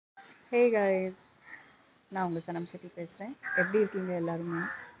Hey guys, நான் உங்கள் Sanam Shetty பேசுகிறேன். எப்படி இருக்கீங்க எல்லாருமே?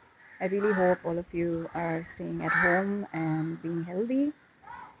 I really hope all of you are staying at home and being healthy.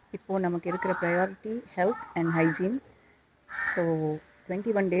 இப்போது நமக்கு இருக்கிற priority health and hygiene. So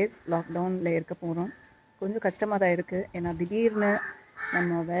 21 days லாக்டவுனில் இருக்க போகிறோம். கொஞ்சம் கஷ்டமாக தான் இருக்குது. ஏன்னா திடீர்னு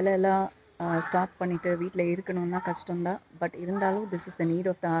நம்ம வேலையெல்லாம் ஸ்டாப் பண்ணிவிட்டு வீட்டில் இருக்கணும்னா கஷ்டம்தான். பட் இருந்தாலும் this is the need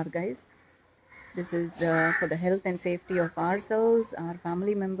of the hour guys. This is for the health and safety of ourselves, our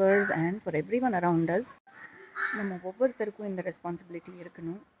family members and for everyone around us. நம்ம ஒவ்வொருத்தருக்கும் இந்த ரெஸ்பான்சிபிலிட்டி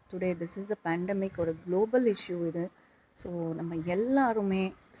இருக்கணும். Today this is a pandemic, ஒரு global issue இது. So நம்ம எல்லாருமே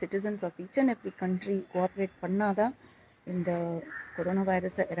citizens of each and every country cooperate பண்ணாதான் இந்த கொரோனா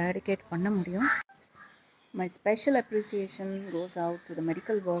வைரஸை எராடிகேட் பண்ண முடியும். My special appreciation goes out to the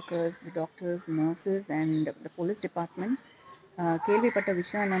medical workers, the doctors, nurses and the police department. கேள்விப்பட்ட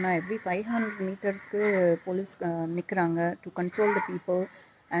விஷயம் என்னென்னா எவ்ரி 500 மீட்டர்ஸ்க்கு போலீஸ் நிற்கிறாங்க to control the people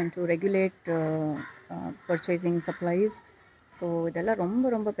and to regulate purchasing supplies. So இதெல்லாம் ரொம்ப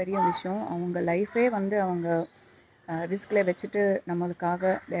ரொம்ப பெரிய விஷயம். அவங்க லைஃபே வந்து அவங்க ரிஸ்கில் வச்சுட்டு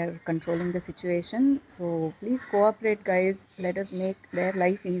நம்மளுக்காக தேர் controlling the situation. So please cooperate guys, let us make their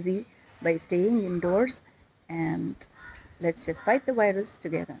life easy by staying indoors and let's just fight the virus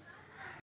together.